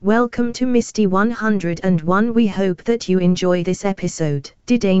Welcome to Misty 101. We hope that you enjoy this episode.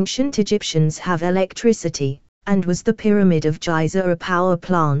 Did ancient Egyptians have electricity? And was the Pyramid of Giza a power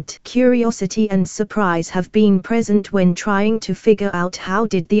plant? Curiosity and surprise have been present when trying to figure out how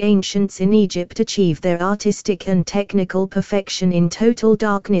did the ancients in Egypt achieve their artistic and technical perfection in total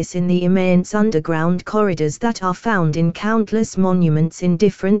darkness in the immense underground corridors that are found in countless monuments in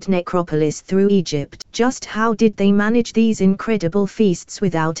different necropolis through Egypt. Just how did they manage these incredible feasts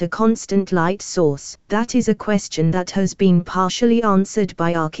without a constant light source? That is a question that has been partially answered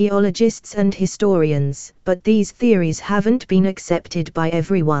by archaeologists and historians, but these theories haven't been accepted by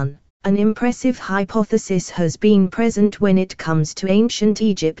everyone. An impressive hypothesis has been present when it comes to ancient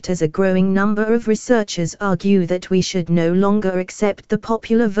Egypt, as a growing number of researchers argue that we should no longer accept the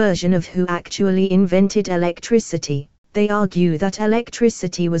popular version of who actually invented electricity. They argue that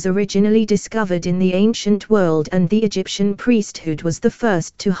electricity was originally discovered in the ancient world and the Egyptian priesthood was the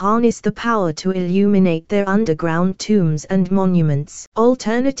first to harness the power to illuminate their underground tombs and monuments.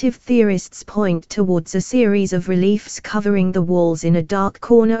 Alternative theorists point towards a series of reliefs covering the walls in a dark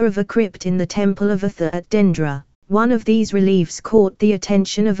corner of a crypt in the Temple of Athor at Dendra. One of these reliefs caught the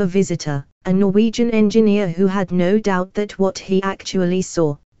attention of a visitor, a Norwegian engineer who had no doubt that what he actually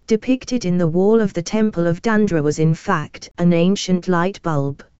saw, depicted in the wall of the Temple of Dendra, was in fact an ancient light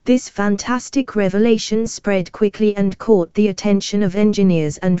bulb. This fantastic revelation spread quickly and caught the attention of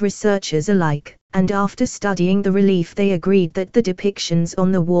engineers and researchers alike, and after studying the relief they agreed that the depictions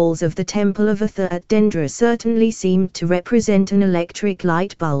on the walls of the Temple of Athor at Dendra certainly seemed to represent an electric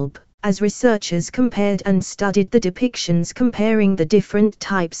light bulb. As researchers compared and studied the depictions comparing the different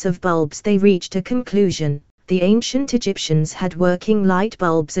types of bulbs, they reached a conclusion. The ancient Egyptians had working light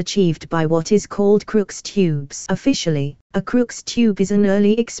bulbs achieved by what is called Crookes tubes. Officially, a Crookes tube is an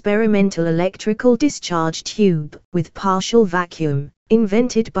early experimental electrical discharge tube with partial vacuum,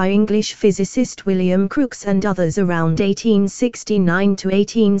 invented by English physicist William Crookes and others around 1869 to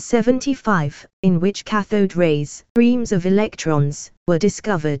 1875, in which cathode rays, streams of electrons, were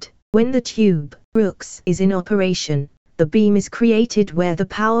discovered. When the tube, Crookes, is in operation, the beam is created where the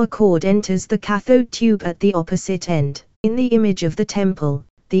power cord enters the cathode tube at the opposite end. In the image of the temple,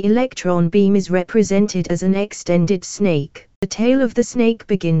 the electron beam is represented as an extended snake. The tail of the snake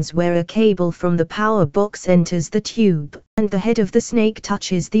begins where a cable from the power box enters the tube, and the head of the snake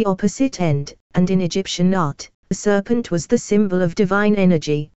touches the opposite end, and in Egyptian art, the serpent was the symbol of divine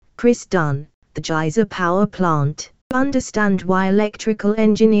energy. Chris Dunn, The Giza Power Plant. To understand why electrical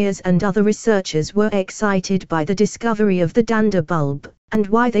engineers and other researchers were excited by the discovery of the Dendra bulb, and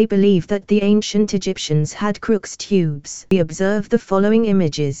why they believe that the ancient Egyptians had Crookes tubes, we observe the following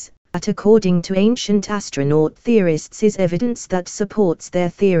images, that according to ancient astronaut theorists is evidence that supports their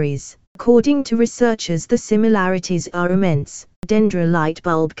theories. According to researchers, the similarities are immense. Dendra light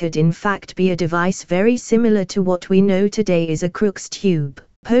bulb could in fact be a device very similar to what we know today is a Crookes tube.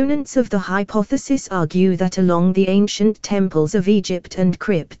 Opponents of the hypothesis argue that along the ancient temples of Egypt and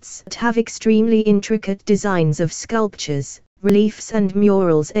crypts that have extremely intricate designs of sculptures, reliefs and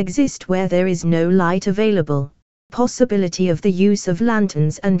murals exist where there is no light available. Possibility of the use of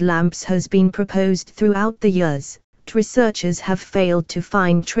lanterns and lamps has been proposed throughout the years, but researchers have failed to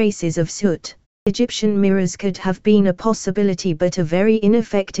find traces of soot. Egyptian mirrors could have been a possibility, but a very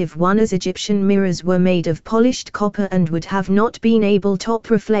ineffective one, as Egyptian mirrors were made of polished copper and would have not been able to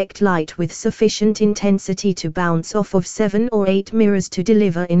reflect light with sufficient intensity to bounce off of 7 or 8 mirrors to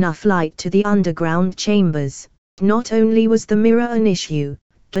deliver enough light to the underground chambers. Not only was the mirror an issue,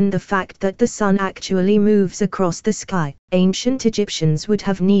 but the fact that the sun actually moves across the sky, ancient Egyptians would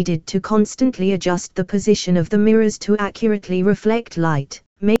have needed to constantly adjust the position of the mirrors to accurately reflect light,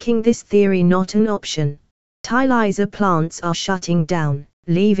 making this theory not an option. Fertilizer plants are shutting down,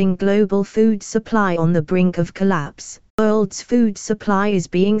 leaving global food supply on the brink of collapse. World's food supply is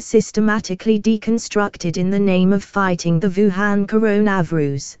being systematically deconstructed in the name of fighting the Wuhan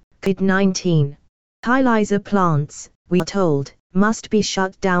coronavirus, COVID-19. Fertilizer plants, we are told, must be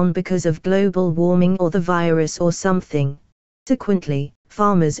shut down because of global warming or the virus or something. Consequently,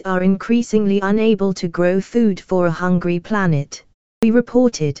 farmers are increasingly unable to grow food for a hungry planet. We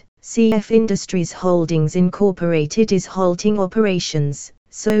reported, CF Industries Holdings Incorporated is halting operations,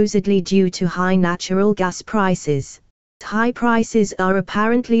 supposedly due to high natural gas prices. High prices are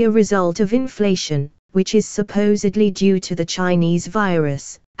apparently a result of inflation, which is supposedly due to the Chinese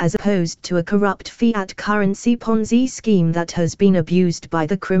virus, as opposed to a corrupt fiat currency Ponzi scheme that has been abused by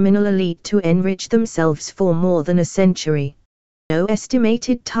the criminal elite to enrich themselves for more than a century. No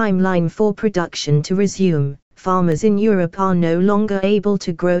estimated timeline for production to resume. Farmers in Europe are no longer able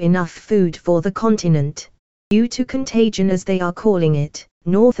to grow enough food for the continent. Due to contagion, as they are calling it,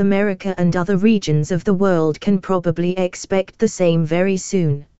 North America and other regions of the world can probably expect the same very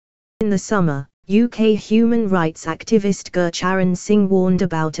soon. In the summer, UK human rights activist Gurcharan Singh warned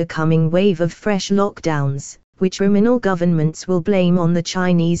about a coming wave of fresh lockdowns, which criminal governments will blame on the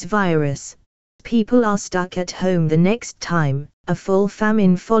Chinese virus. People are stuck at home the next time, a full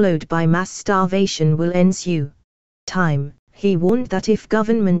famine followed by mass starvation will ensue. He warned that if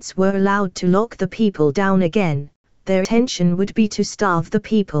governments were allowed to lock the people down again, their intention would be to starve the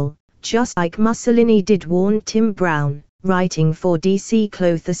people, just like Mussolini did, warned Tim Brown, writing for DC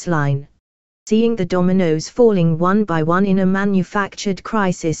Clothes Line. Seeing the dominoes falling one by one in a manufactured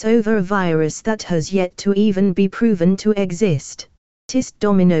crisis over a virus that has yet to even be proven to exist. The latest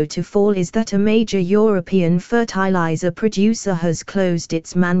domino to fall is that a major European fertilizer producer has closed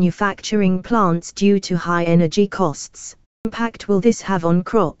its manufacturing plants due to high energy costs. What impact will this have on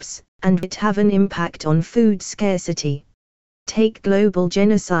crops, and will it have an impact on food scarcity? Take global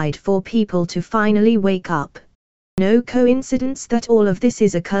genocide for people to finally wake up. No coincidence that all of this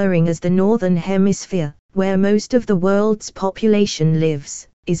is occurring as the Northern Hemisphere, where most of the world's population lives,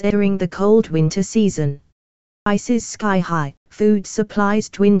 is entering the cold winter season. Prices sky high, food supplies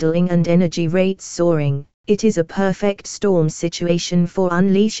dwindling and energy rates soaring. It is a perfect storm situation for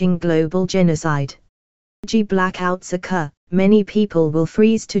unleashing global genocide. Energy blackouts occur, many people will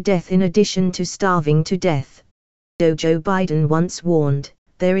freeze to death in addition to starving to death. Though Joe Biden once warned,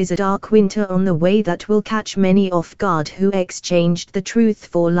 there is a dark winter on the way that will catch many off guard who exchanged the truth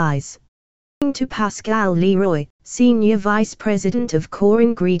for lies. According to Pascal Leroy, Senior Vice President of Core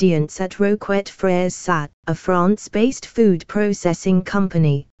Ingredients at Roquette Frères SAT, a France-based food processing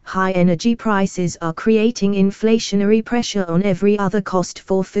company, high energy prices are creating inflationary pressure on every other cost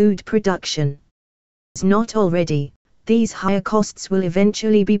for food production. As not already, these higher costs will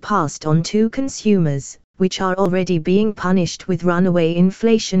eventually be passed on to consumers, which are already being punished with runaway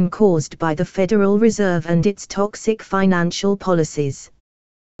inflation caused by the Federal Reserve and its toxic financial policies.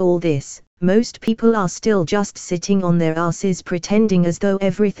 All this, most people are still just sitting on their asses pretending as though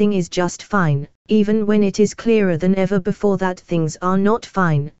everything is just fine, even when it is clearer than ever before that things are not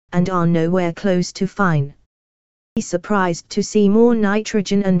fine, and are nowhere close to fine. Be surprised to see more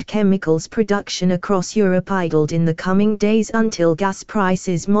nitrogen and chemicals production across Europe idled in the coming days until gas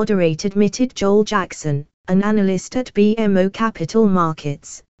prices moderate, admitted Joel Jackson, an analyst at BMO Capital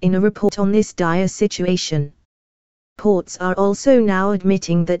Markets, in a report on this dire situation. Reports are also now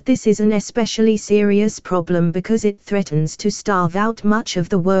admitting that this is an especially serious problem because it threatens to starve out much of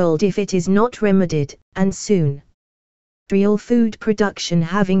the world if it is not remedied, and soon. Real food production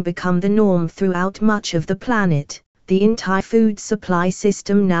having become the norm throughout much of the planet, the entire food supply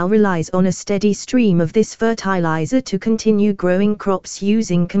system now relies on a steady stream of this fertilizer to continue growing crops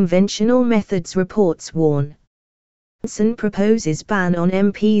using conventional methods, reports warn. Johnson proposes ban on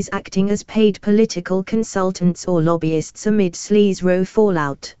MPs acting as paid political consultants or lobbyists amid Sleaze Row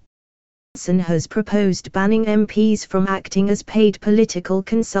fallout. Johnson has proposed banning MPs from acting as paid political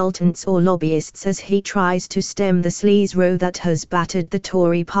consultants or lobbyists as he tries to stem the Sleaze Row that has battered the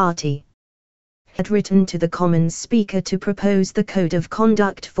Tory party. He had written to the Commons Speaker to propose the Code of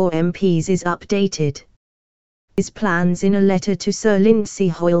Conduct for MPs is updated. His plans in a letter to Sir Lindsay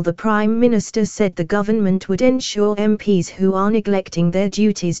Hoyle, the Prime Minister, said the government would ensure MPs who are neglecting their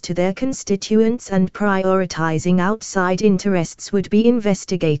duties to their constituents and prioritising outside interests would be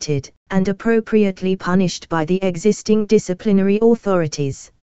investigated, and appropriately punished by the existing disciplinary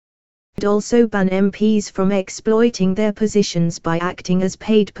authorities. It would also ban MPs from exploiting their positions by acting as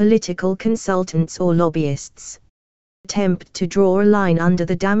paid political consultants or lobbyists. Attempt to draw a line under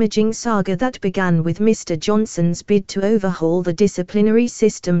the damaging saga that began with Mr. Johnson's bid to overhaul the disciplinary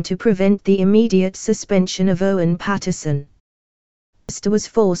system to prevent the immediate suspension of Owen Paterson. Mr. was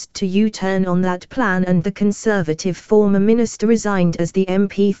forced to U-turn on that plan, and the Conservative former minister resigned as the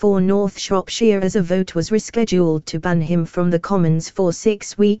MP for North Shropshire as a vote was rescheduled to ban him from the Commons for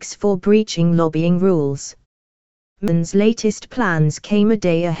 6 weeks for breaching lobbying rules. Man's latest plans came a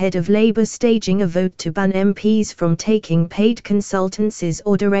day ahead of Labour staging a vote to ban MPs from taking paid consultancies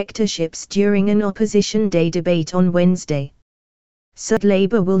or directorships during an Opposition Day debate on Wednesday. So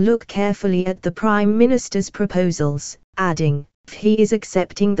Labour will look carefully at the Prime Minister's proposals, adding, "If he is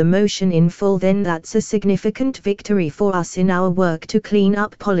accepting the motion in full, then that's a significant victory for us in our work to clean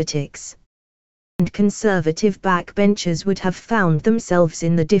up politics." And Conservative backbenchers would have found themselves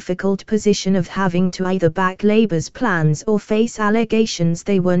in the difficult position of having to either back Labour's plans or face allegations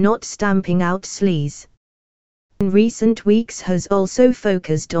they were not stamping out sleaze. In recent weeks has also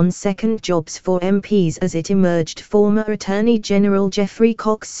focused on second jobs for MPs as it emerged former Attorney General Geoffrey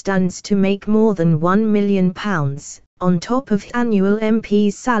Cox stands to make more than £1 million on top of annual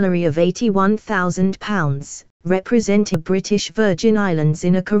MP's salary of £81,000, representing British Virgin Islands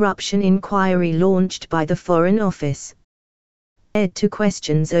in a corruption inquiry launched by the Foreign Office. Led to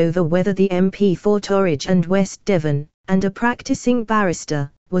questions over whether the MP for Torridge and West Devon, and a practising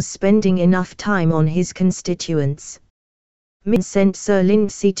barrister, was spending enough time on his constituents. Min sent Sir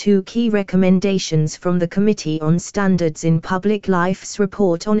Lindsay two key recommendations from the Committee on Standards in Public Life's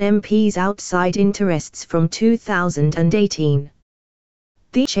report on MPs' outside interests from 2018.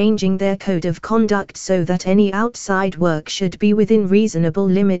 The changing their code of conduct so that any outside work should be within reasonable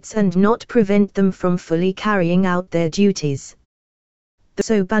limits and not prevent them from fully carrying out their duties.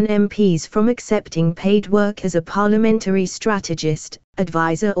 So ban MPs from accepting paid work as a parliamentary strategist,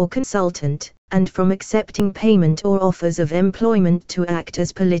 advisor or consultant, and from accepting payment or offers of employment to act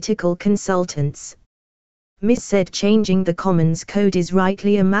as political consultants. Miss said changing the Commons Code is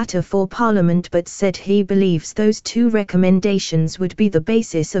rightly a matter for Parliament, but said he believes those two recommendations would be the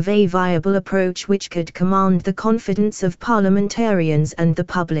basis of a viable approach which could command the confidence of parliamentarians and the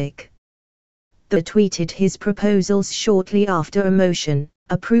public. The tweeted his proposals shortly after a motion,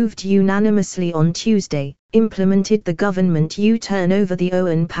 approved unanimously on Tuesday, implemented the government U-turn over the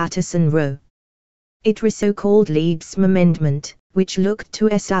Owen Paterson Row. It was so-called Leadsom Amendment, which looked to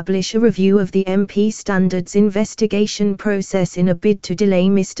establish a review of the MP Standards investigation process in a bid to delay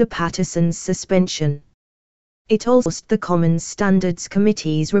Mr. Paterson's suspension. It also passed the Commons Standards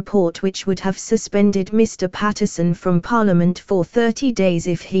Committee's report, which would have suspended Mr. Paterson from Parliament for 30 days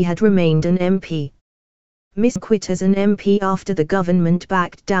if he had remained an MP. Miss quit as an MP after the government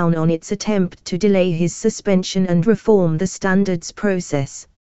backed down on its attempt to delay his suspension and reform the standards process.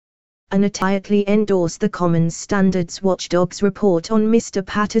 And tightly endorsed the Commons Standards Watchdog's report on Mr.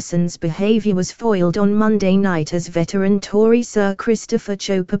 Paterson's behaviour was foiled on Monday night as veteran Tory Sir Christopher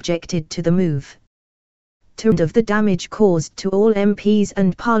Chope objected to the move. Of the damage caused to all MPs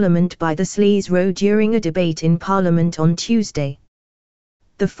and Parliament by the Sleaze Row during a debate in Parliament on Tuesday.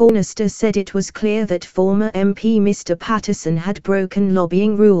 The Forester said it was clear that former MP Mr. Paterson had broken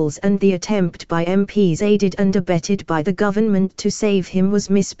lobbying rules and the attempt by MPs aided and abetted by the government to save him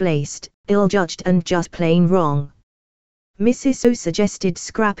was misplaced, ill-judged and just plain wrong. Mrs. O suggested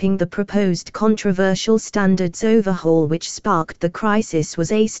scrapping the proposed controversial standards overhaul which sparked the crisis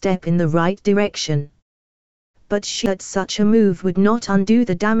was a step in the right direction. But she said such a move would not undo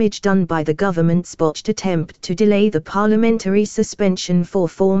the damage done by the government's botched attempt to delay the parliamentary suspension for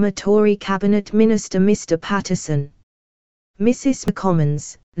former Tory Cabinet Minister Mr. Paterson. Mrs.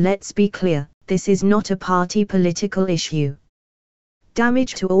 McCommons, let's be clear, this is not a party political issue.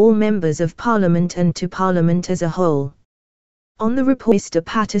 Damage to all members of Parliament and to Parliament as a whole. On the report Mr.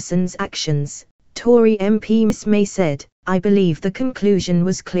 Paterson's actions, Tory MP Miss May said, I believe the conclusion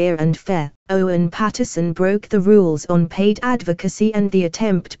was clear and fair. Owen Paterson broke the rules on paid advocacy and the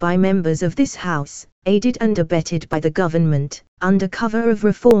attempt by members of this House, aided and abetted by the government, under cover of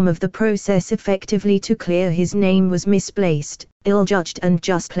reform of the process effectively to clear his name was misplaced, ill-judged and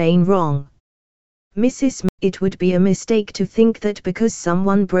just plain wrong. Mrs. It would be a mistake to think that because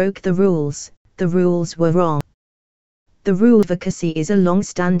someone broke the rules were wrong. The rule advocacy is a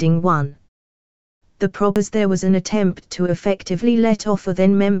long-standing one. The problem is there was an attempt to effectively let off a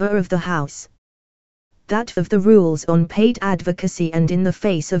then member of the House. That of the rules on paid advocacy and in the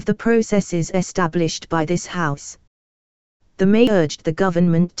face of the processes established by this House. The May urged the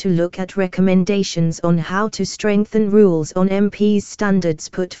government to look at recommendations on how to strengthen rules on MPs' standards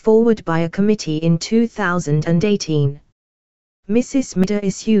put forward by a committee in 2018. Mrs. Mida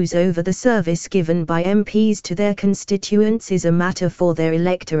issues over the service given by MPs to their constituents is a matter for their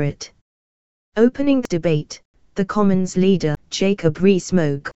electorate. Opening the debate, the Commons leader, Jacob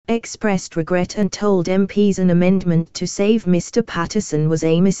Rees-Mogg, expressed regret and told MPs an amendment to save Mr. Paterson was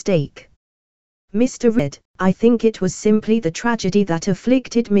a mistake. Mr. Reed, I think it was simply the tragedy that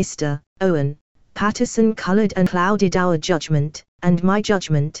afflicted Mr. Owen Paterson coloured and clouded our judgment, and my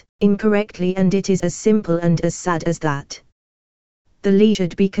judgment, incorrectly, and it is as simple and as sad as that. The leader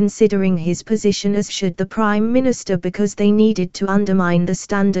should be considering his position as should the Prime Minister because they needed to undermine the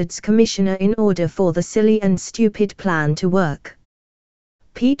Standards Commissioner in order for the silly and stupid plan to work.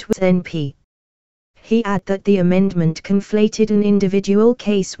 Pete was NP. He added that the amendment conflated an individual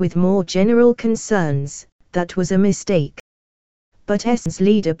case with more general concerns, that was a mistake. But Essence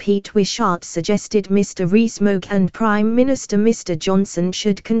leader Pete Wishart suggested Mr. Rees-Mogg and Prime Minister Mr. Johnson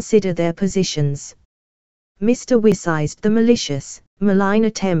should consider their positions. Mr. Wishart the malicious, malign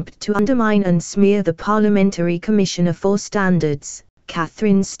attempt to undermine and smear the Parliamentary Commissioner for Standards,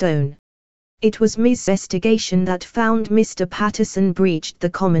 Catherine Stone. It was Ms. investigation that found Mr. Patterson breached the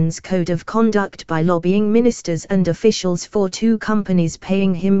Commons Code of Conduct by lobbying ministers and officials for 2 companies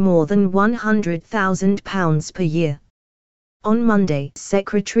paying him more than £100,000 per year. On Monday,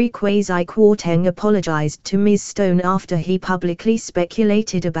 Secretary Kwasi Kwarteng apologized to Ms. Stone after he publicly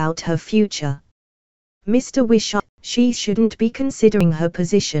speculated about her future. Mr. Wishart, she shouldn't be considering her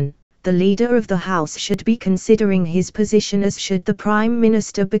position. The leader of the House should be considering his position, as should the Prime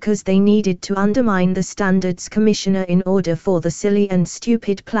Minister, because they needed to undermine the Standards Commissioner in order for the silly and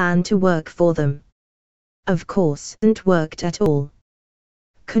stupid plan to work for them. Of course, it hasn't worked at all.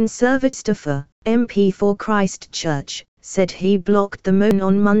 Conservative MP for Christchurch said he blocked the motion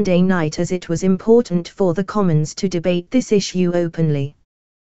on Monday night as it was important for the Commons to debate this issue openly.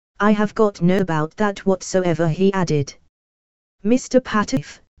 "I have got no about that whatsoever," he added. Mr.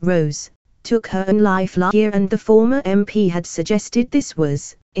 Patterson Rose took her own life last year, and the former MP had suggested this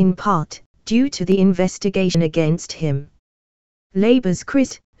was, in part, due to the investigation against him. Labour's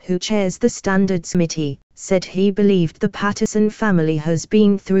Chris, who chairs the Standards Committee, said he believed the Patterson family has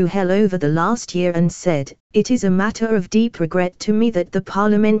been through hell over the last year and said, "It is a matter of deep regret to me that the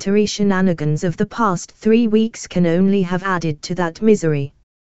parliamentary shenanigans of the past 3 weeks can only have added to that misery.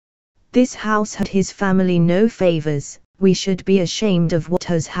 This House had his family no favours. We should be ashamed of what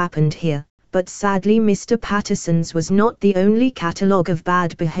has happened here," but sadly Mr. Patterson's was not the only catalogue of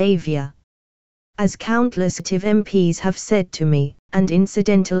bad behaviour. As countless MPs have said to me, and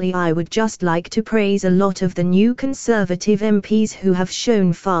incidentally I would just like to praise a lot of the new Conservative MPs who have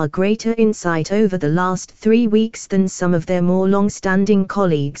shown far greater insight over the last 3 weeks than some of their more long-standing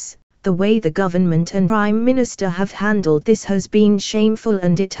colleagues. The way the government and Prime Minister have handled this has been shameful,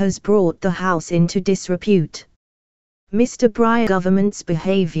 and it has brought the House into disrepute. Mr. Bryan, government's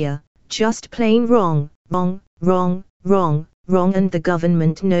behaviour, just plain wrong, and the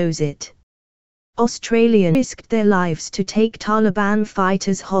government knows it. Australians risked their lives to take Taliban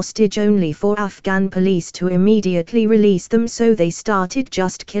fighters hostage only for Afghan police to immediately release them, so they started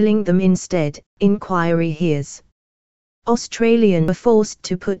just killing them instead, inquiry hears. Australians were forced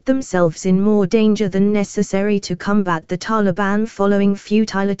to put themselves in more danger than necessary to combat the Taliban following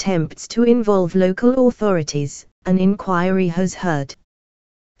futile attempts to involve local authorities, an inquiry has heard.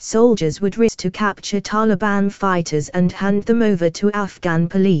 Soldiers would risk to capture Taliban fighters and hand them over to Afghan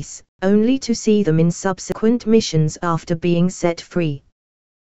police, only to see them in subsequent missions after being set free.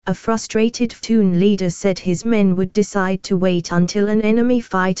 A frustrated Pashtoon leader said his men would decide to wait until an enemy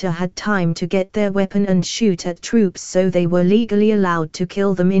fighter had time to get their weapon and shoot at troops, so they were legally allowed to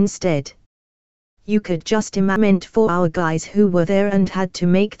kill them instead. "You could just imagine for our guys who were there and had to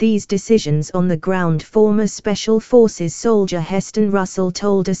make these decisions on the ground," former Special Forces soldier Heston Russell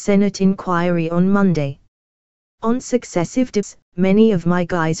told a Senate inquiry on Monday. "On successive days, many of my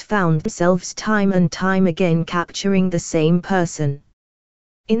guys found themselves time and time again capturing the same person.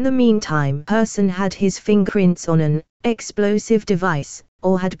 In the meantime, person had his fingerprints on an explosive device,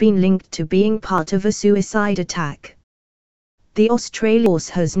 or had been linked to being part of a suicide attack." The Australian Force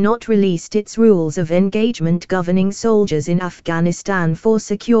has not released its rules of engagement governing soldiers in Afghanistan for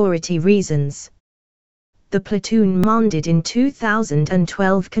security reasons. The platoon commanded in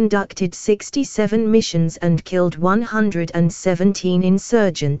 2012 conducted 67 missions and killed 117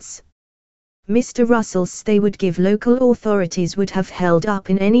 insurgents. Mr. Russell said they would give local authorities would have held up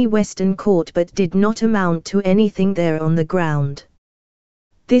in any Western court but did not amount to anything there on the ground.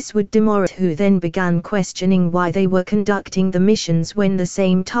 This would demoralize who then began questioning why they were conducting the missions when the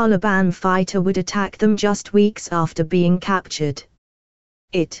same Taliban fighter would attack them just weeks after being captured.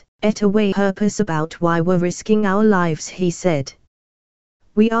 "It ate away purpose about why we're risking our lives," he said.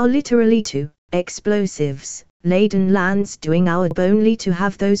 "We are literally too explosives laden lands doing our job only to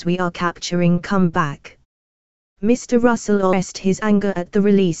have those we are capturing come back." Mr. Russell expressed his anger at the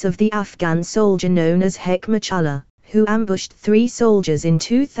release of the Afghan soldier known as Hekmatyallah, who ambushed 3 soldiers in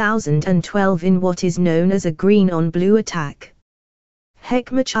 2012 in what is known as a green-on-blue attack.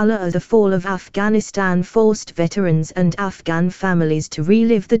 Hekmatyallah, as the fall of Afghanistan forced veterans and Afghan families to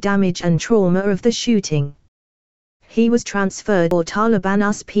relive the damage and trauma of the shooting. He was transferred for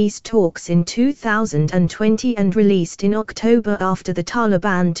Taliban-US peace talks in 2020 and released in October after the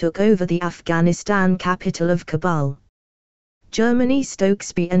Taliban took over the Afghanistan capital of Kabul. Germany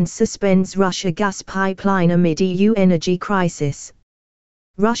stokes and suspends Russia gas pipeline amid EU energy crisis.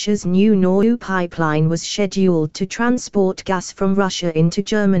 Russia's new Nord Stream pipeline was scheduled to transport gas from Russia into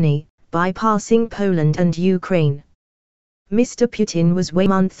Germany, bypassing Poland and Ukraine. Mr. Putin was waiting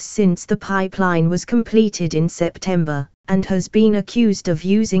months since the pipeline was completed in September, and has been accused of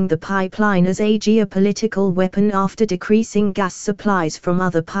using the pipeline as a geopolitical weapon after decreasing gas supplies from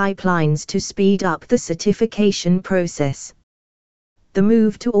other pipelines to speed up the certification process. The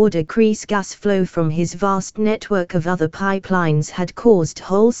move to decrease gas flow from his vast network of other pipelines had caused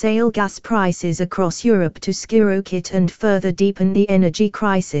wholesale gas prices across Europe to skyrocket and further deepen the energy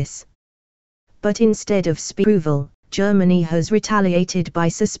crisis. But instead of approval, Germany has retaliated by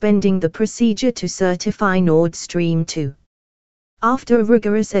suspending the procedure to certify Nord Stream 2. After a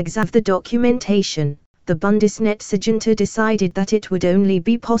rigorous exam of the documentation, the Bundesnetzagentur decided that it would only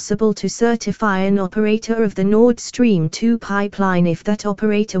be possible to certify an operator of the Nord Stream 2 pipeline if that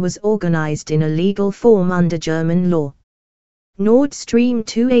operator was organized in a legal form under German law. Nord Stream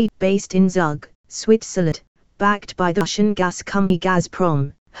 2, based in Zug, Switzerland, backed by the Russian gas company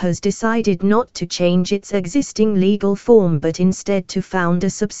Gazprom, has decided not to change its existing legal form but instead to found a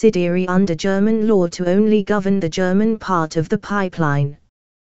subsidiary under German law to only govern the German part of the pipeline.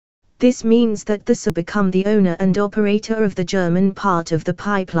 This means that the sub become the owner and operator of the German part of the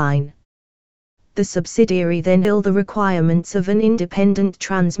pipeline. The subsidiary then fulfill the requirements of an independent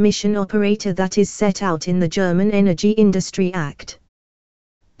transmission operator that is set out in the German Energy Industry Act.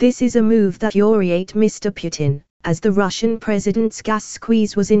 This is a move that infuriates Mr. Putin, as the Russian president's gas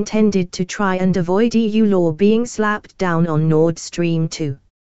squeeze was intended to try and avoid EU law being slapped down on Nord Stream 2.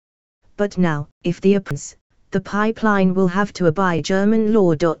 But now, if the pipeline will have to obey German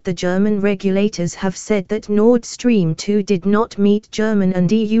law. The German regulators have said that Nord Stream 2 did not meet German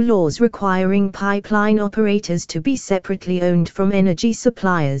and EU laws requiring pipeline operators to be separately owned from energy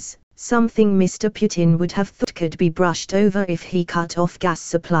suppliers, something Mr. Putin would have thought could be brushed over if he cut off gas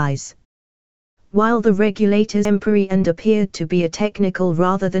supplies. While the regulators temporary and appeared to be a technical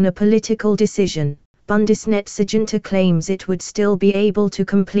rather than a political decision, Bundesnetzagentur claims it would still be able to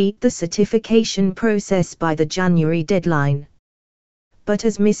complete the certification process by the January deadline. But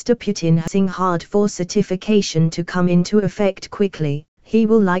as Mr. Putin is pushing hard for certification to come into effect quickly, he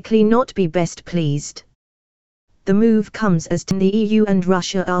will likely not be best pleased. The move comes as the EU and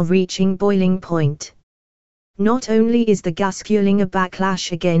Russia are reaching boiling point. Not only is the gas fueling a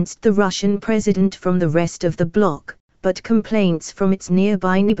backlash against the Russian president from the rest of the bloc, but complaints from its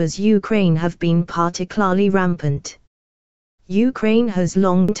nearby neighbors Ukraine have been particularly rampant. Ukraine has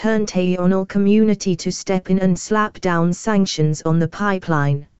long turned to the international community to step in and slap down sanctions on the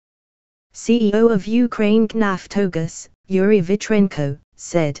pipeline. CEO of Ukraine Naftogaz, Yuri Vitrenko,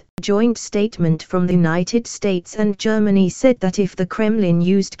 said. A joint statement from the United States and Germany said that if the Kremlin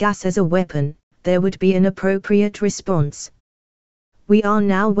used gas as a weapon, there would be an appropriate response. We are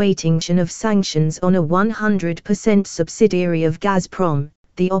now waiting of sanctions on a 100% subsidiary of Gazprom,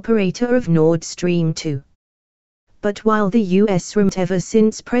 the operator of Nord Stream 2. But while the US ever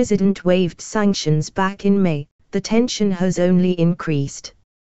since President waived sanctions back in May, the tension has only increased.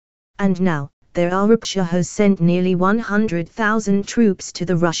 And now, Russia has sent nearly 100,000 troops to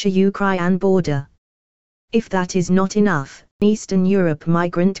the Russia-Ukraine border. If that is not enough, Eastern Europe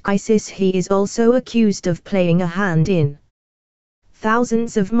migrant crisis he is also accused of playing a hand in.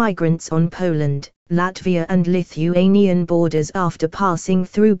 Thousands of migrants on Poland, Latvia and Lithuanian borders after passing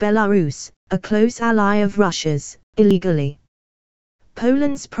through Belarus, a close ally of Russia's, illegally.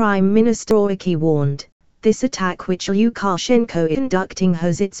 Poland's Prime Minister Orki warned, this attack which Lukashenko is conducting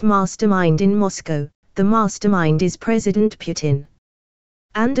has its mastermind in Moscow, the mastermind is President Putin.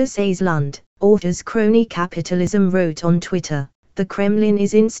 Anders Eslund, author's crony Capitalism wrote on Twitter, the Kremlin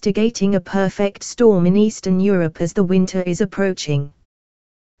is instigating a perfect storm in Eastern Europe as the winter is approaching.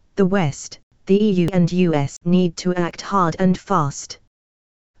 The West, the EU and US need to act hard and fast.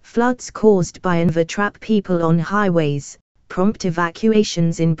 Floods caused by an trap people on highways, prompt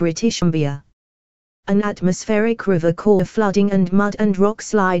evacuations in British Columbia. An atmospheric river caused flooding and mud and rock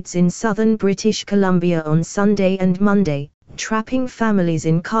slides in southern British Columbia on Sunday and Monday, trapping families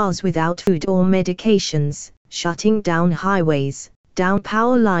in cars without food or medications, shutting down highways, down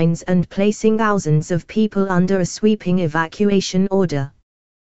power lines and placing thousands of people under a sweeping evacuation order.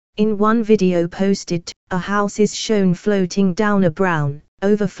 In one video posted, a house is shown floating down a brown,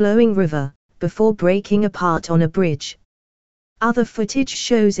 overflowing river, before breaking apart on a bridge. Other footage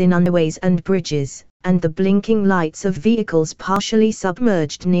shows in underways and bridges, and the blinking lights of vehicles partially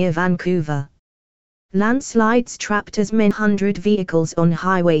submerged near Vancouver. Landslides trapped as many hundred vehicles on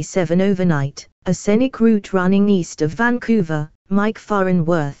Highway 7 overnight, a scenic route running east of Vancouver. Mike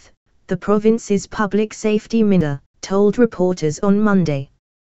Farnworth, the province's public safety minister, told reporters on Monday.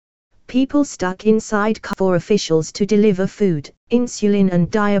 People stuck inside for officials to deliver food, insulin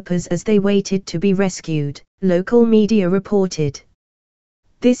and diapers as they waited to be rescued, local media reported.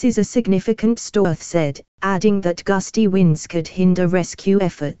 This is a significant Storth said, adding that gusty winds could hinder rescue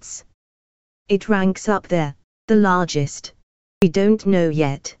efforts. It ranks up there, the largest. We don't know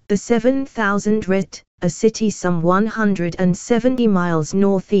yet. The 7,000 Ret, a city some 170 miles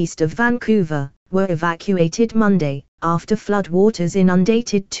northeast of Vancouver, were evacuated Monday, after floodwaters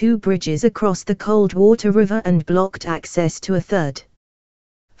inundated 2 bridges across the Coldwater River and blocked access to a third.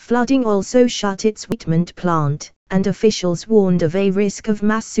 Flooding also shut its Whitman plant, and officials warned of a risk of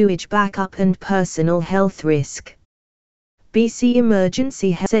mass sewage backup and personal health risk. BC Emergency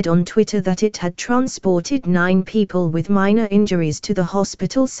has said on Twitter that it had transported 9 people with minor injuries to the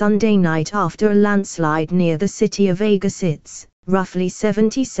hospital Sunday night after a landslide near the city of Agassiz, roughly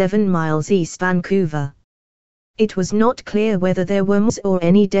 77 miles east Vancouver. It was not clear whether there were more or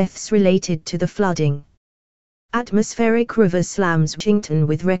any deaths related to the flooding. Atmospheric river slams Washington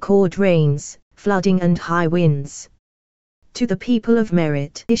with record rains, flooding and high winds. To the people of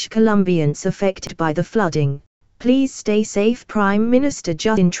British Columbians affected by the flooding, please stay safe, Prime Minister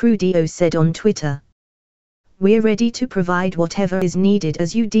Justin Trudeau said on Twitter. We're ready to provide whatever is needed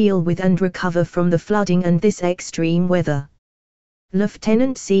as you deal with and recover from the flooding and this extreme weather.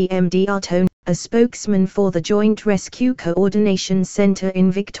 Lieutenant CMD Artone, a spokesman for the Joint Rescue Coordination Centre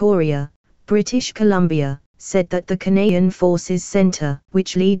in Victoria, British Columbia, said that the Canadian Forces Centre,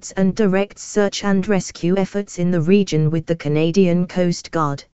 which leads and directs search and rescue efforts in the region with the Canadian Coast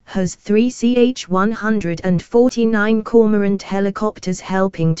Guard, has 3 CH-149 Cormorant helicopters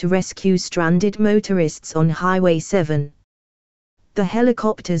helping to rescue stranded motorists on Highway 7. The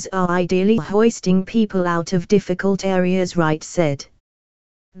helicopters are ideally hoisting people out of difficult areas, Wright said.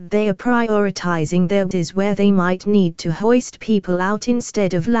 They are prioritizing their routes where they might need to hoist people out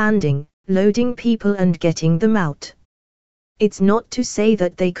instead of landing, loading people and getting them out. It's not to say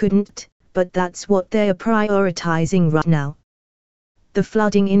that they couldn't, but that's what they are prioritizing right now. The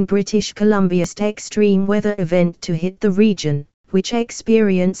flooding in British Columbia's extreme weather event to hit the region, which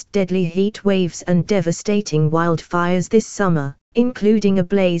experienced deadly heat waves and devastating wildfires this summer, including a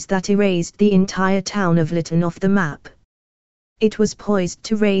blaze that erased the entire town of Lytton off the map. It was poised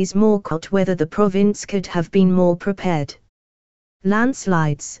to raise more doubt whether the province could have been more prepared.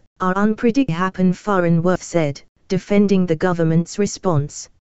 Landslides are unpredictable happen, Farnworth said, defending the government's response.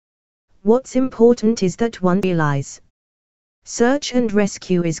 What's important is that one realize search and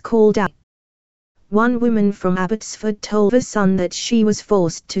rescue is called out. One woman from Abbotsford told The Sun that she was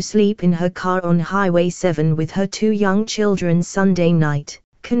forced to sleep in her car on Highway 7 with her 2 young children Sunday night,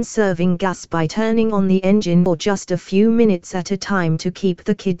 conserving gas by turning on the engine for just a few minutes at a time to keep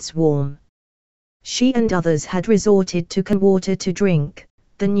the kids warm. She and others had resorted to canned water to drink,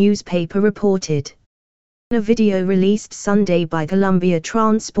 the newspaper reported. In a video released Sunday by Columbia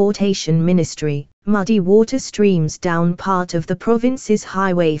Transportation Ministry, muddy water streams down part of the province's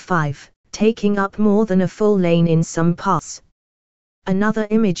Highway 5, taking up more than a full lane in some parts. Another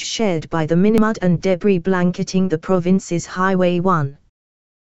image shared by the mud and debris blanketing the province's Highway 1.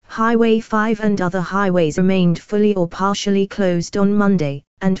 Highway 5 and other highways remained fully or partially closed on Monday,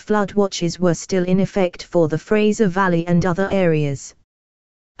 and flood watches were still in effect for the Fraser Valley and other areas.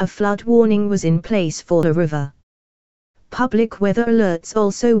 A flood warning was in place for the river. Public weather alerts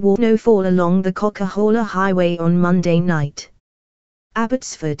also warned snowfall along the Coquihalla Highway on Monday night.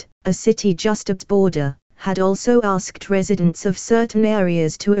 Abbotsford, a city just up the border, had also asked residents of certain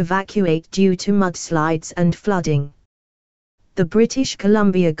areas to evacuate due to mudslides and flooding. The British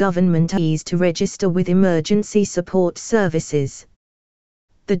Columbia government is to register with emergency support services.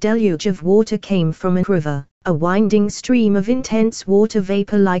 The deluge of water came from a river, a winding stream of intense water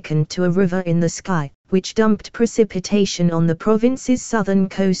vapor likened to a river in the sky, which dumped precipitation on the province's southern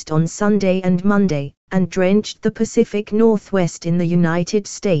coast on Sunday and Monday, and drenched the Pacific Northwest in the United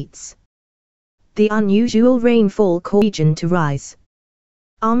States. The unusual rainfall caused the region to rise.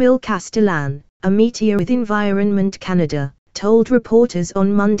 Armil Castellan, a meteorologist with Environment Canada, told reporters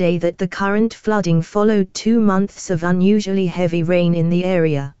on Monday that the current flooding followed 2 months of unusually heavy rain in the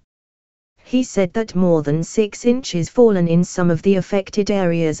area. He said that more than 6 inches fallen in some of the affected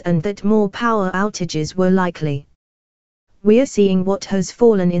areas and that more power outages were likely. We're seeing what has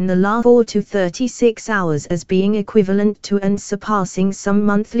fallen in the last 4 to 36 hours as being equivalent to and surpassing some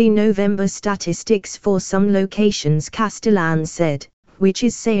monthly November statistics for some locations, Castellan said, which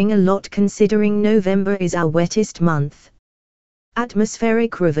is saying a lot considering November is our wettest month.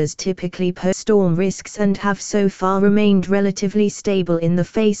 Atmospheric rivers typically pose storm risks and have so far remained relatively stable in the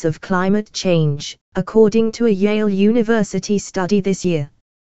face of climate change, according to a Yale University study this year.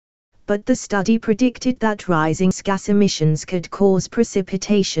 but the study predicted that rising gas emissions could cause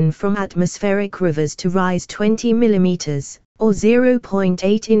precipitation from atmospheric rivers to rise 20 millimeters, or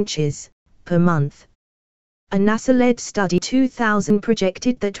 0.8 inches, per month. A NASA-led study 2000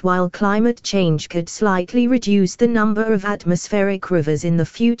 projected that while climate change could slightly reduce the number of atmospheric rivers in the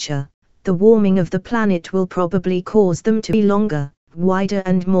future, the warming of the planet will probably cause them to be longer, wider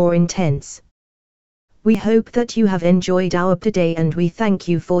and more intense. We hope that you have enjoyed our today and we thank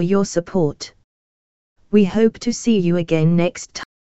you for your support. We hope to see you again next time.